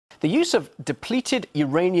The use of depleted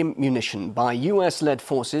uranium munition by US-led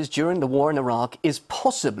forces during the war in Iraq is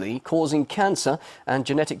possibly causing cancer and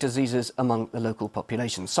genetic diseases among the local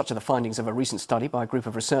population. Such are the findings of a recent study by a group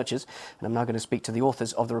of researchers. And I'm now going to speak to the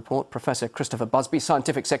authors of the report, Professor Christopher Busby,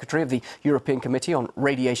 Scientific Secretary of the European Committee on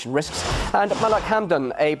Radiation Risks, and Malak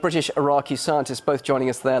Hamdan, a British-Iraqi scientist, both joining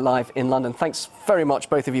us there live in London. Thanks very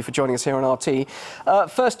much, both of you, for joining us here on RT.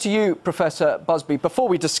 First to you, Professor Busby, before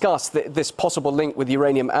we discuss this possible link with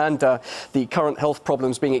uranium and the current health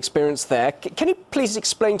problems being experienced there, can you please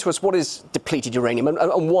explain to us what is depleted uranium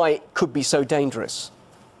and why it could be so dangerous?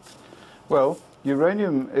 Well,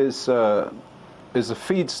 uranium is a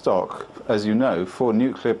feedstock, as you know, for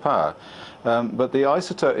nuclear power. But the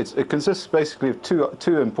isotope, it consists basically of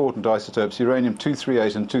two important isotopes,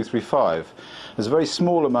 uranium-238 and 235. There's a very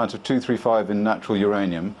small amount of 235 in natural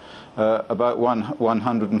uranium, about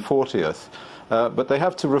 1/140th. But they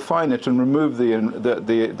have to refine it and remove the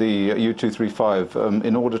U-235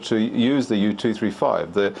 in order to use the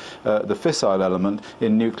U-235, the fissile element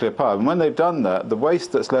in nuclear power. And when they've done that, the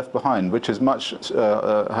waste that's left behind, which is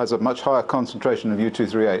has a much higher concentration of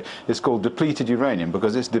U-238, is called depleted uranium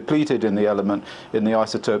because it's depleted in the element in the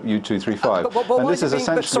isotope U-235. And this is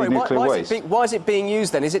essentially nuclear waste. Why is it being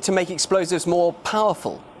used then? Is it to make explosives more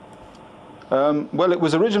powerful? Well, it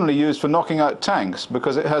was originally used for knocking out tanks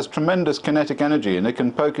because it has tremendous kinetic energy and it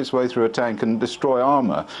can poke its way through a tank and destroy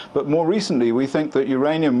armor. But more recently, we think that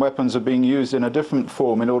uranium weapons are being used in a different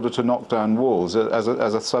form in order to knock down walls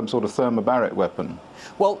as some sort of thermobaric weapon.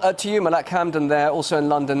 Well, to you, Malak Hamdan, there, also in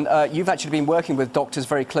London, you've actually been working with doctors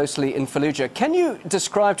very closely in Fallujah. Can you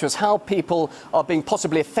describe to us how people are being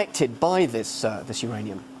possibly affected by this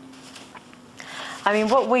uranium? I mean,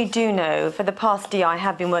 what we do know, for the past year, I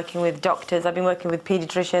have been working with doctors, I've been working with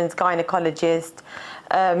paediatricians, gynecologists,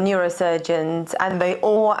 neurosurgeons, and they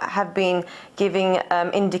all have been giving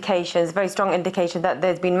indications, very strong indications, that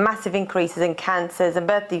there's been massive increases in cancers and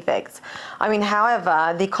birth defects. I mean,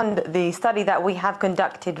 however, the study that we have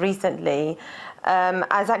conducted recently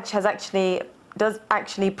does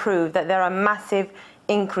actually prove that there are massive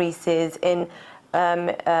increases in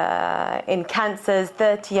cancers,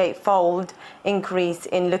 38-fold increase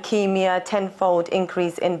in leukemia, 10-fold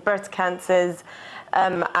increase in breast cancers,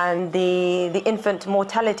 and the infant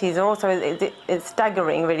mortalities are also it's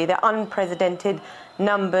staggering, really. They're unprecedented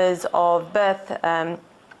numbers of birth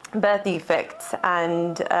defects,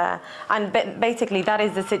 and basically that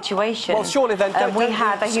is the situation. Well, surely then we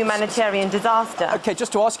have a humanitarian disaster. Okay,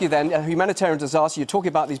 just to ask you then, a humanitarian disaster, you're talking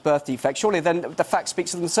about these birth defects, surely then the facts speak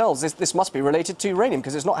for themselves. This must be related to uranium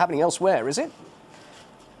because it's not happening elsewhere, is it?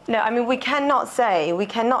 No, I mean, we cannot say,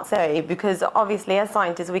 because obviously as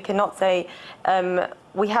scientists we cannot say,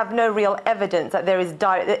 we have no real evidence that there is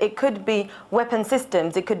direct. It could be weapon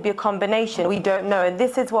systems, it could be a combination, we don't know. And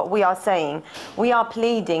this is what we are saying. We are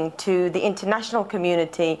pleading to the international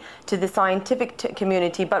community, to the scientific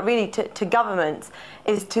community, but really to governments,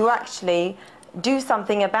 is to actually do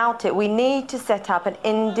something about it. We need to set up an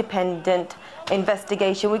independent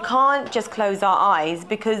investigation. We can't just close our eyes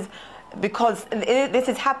because this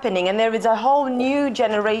is happening, and there is a whole new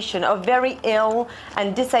generation of very ill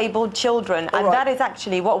and disabled children, and that is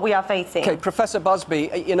actually what we are facing. Okay, Professor Busby,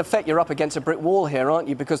 in effect you're up against a brick wall here, aren't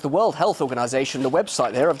you? Because the World Health Organization, the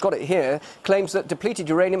website there, I've got it here, claims that depleted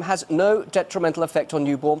uranium has no detrimental effect on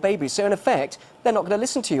newborn babies. So in effect, they're not going to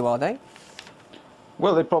listen to you, are they?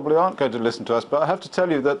 Well, they probably aren't going to listen to us, but I have to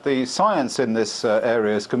tell you that the science in this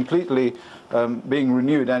area is completely being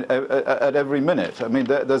renewed at every minute. I mean,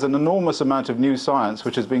 there's an enormous amount of new science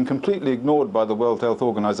which has been completely ignored by the World Health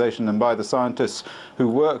Organization and by the scientists who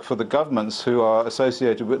work for the governments who are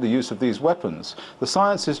associated with the use of these weapons. The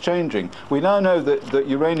science is changing. We now know that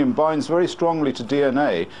uranium binds very strongly to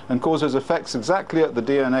DNA and causes effects exactly at the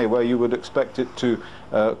DNA where you would expect it to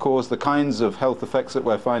cause the kinds of health effects that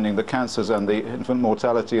we're finding, the cancers and the infant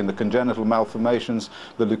mortality and the congenital malformations,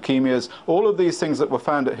 the leukemias, all of these things that were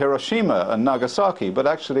found at Hiroshima and Nagasaki, but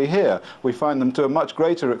actually here we find them to a much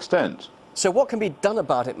greater extent. So what can be done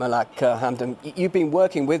about it, Malak Hamdan? You've been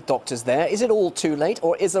working with doctors there. Is it all too late,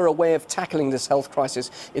 or is there a way of tackling this health crisis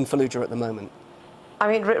in Fallujah at the moment? I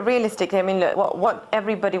mean, realistically, I mean, look, what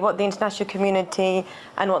the international community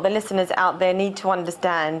and what the listeners out there need to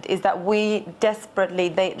understand is that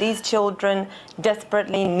these children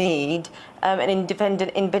desperately need an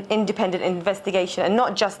independent investigation, and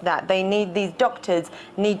not just that. These doctors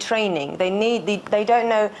need training. They don't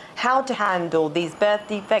know how to handle these birth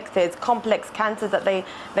defects. There's complex cancers that they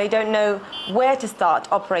don't know where to start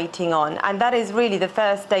operating on, and that is really the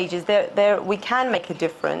first stages. We can make a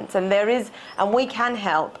difference, and we can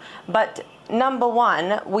help, but number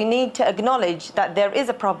one, we need to acknowledge that there is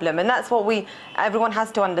a problem, and that's what everyone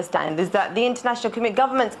has to understand, is that the international community,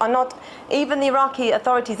 governments are not, even the Iraqi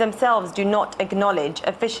authorities themselves do not acknowledge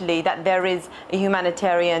officially that there is a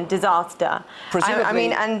humanitarian disaster. Presumably, I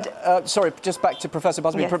mean, and... sorry, just back to Professor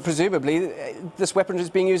Busby, yes. Presumably this weapon is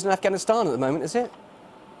being used in Afghanistan at the moment, is it?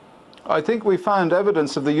 I think we found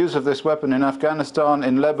evidence of the use of this weapon in Afghanistan,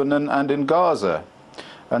 in Lebanon and in Gaza.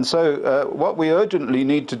 And so what we urgently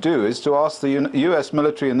need to do is to ask the US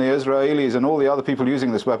military and the Israelis and all the other people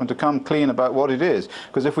using this weapon to come clean about what it is.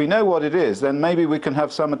 Because if we know what it is, then maybe we can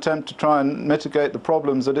have some attempt to try and mitigate the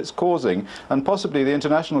problems that it's causing. And possibly the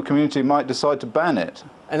international community might decide to ban it.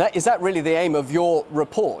 And is that really the aim of your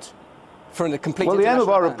report? For a complete well, the aim of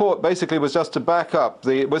our ban? report basically was just to back up,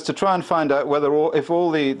 was to try and find out whether if all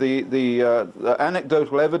the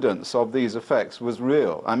anecdotal evidence of these effects was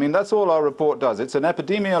real. I mean, that's all our report does. It's an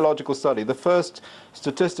epidemiological study, the first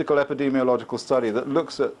statistical epidemiological study that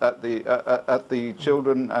looks at the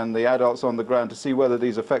children and the adults on the ground to see whether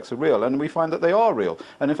these effects are real. And we find that they are real.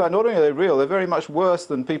 And in fact, not only are they real, they're very much worse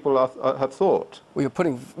than people have thought. Well, you're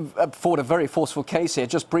putting forward a very forceful case here.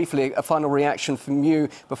 Just briefly, a final reaction from you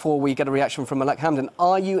before we get a reaction from Malak Hamdan.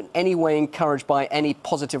 Are you in any way encouraged by any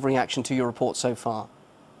positive reaction to your report so far?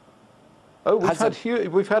 Oh,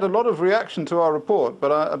 we've had a lot of reaction to our report,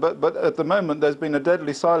 but at the moment there's been a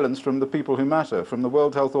deadly silence from the people who matter, from the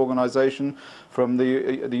World Health Organization, from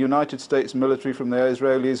the United States military, from the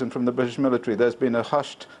Israelis and from the British military. There's been a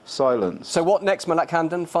hushed silence. So what next, Malak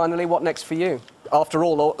Hamdan? Finally, what next for you? After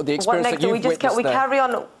all the experience that you've witnessed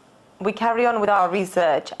there. We carry on with our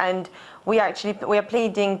research, and we are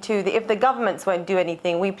pleading to if the governments won't do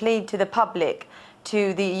anything, we plead to the public,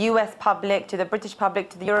 to the US public, to the British public,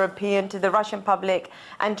 to the European, to the Russian public,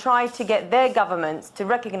 and try to get their governments to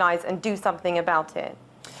recognize and do something about it.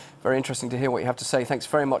 Very interesting to hear what you have to say. Thanks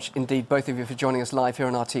very much indeed, both of you, for joining us live here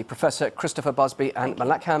on RT. Professor Christopher Busby and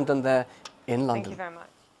Malak Hamdan there in London. Thank you very much.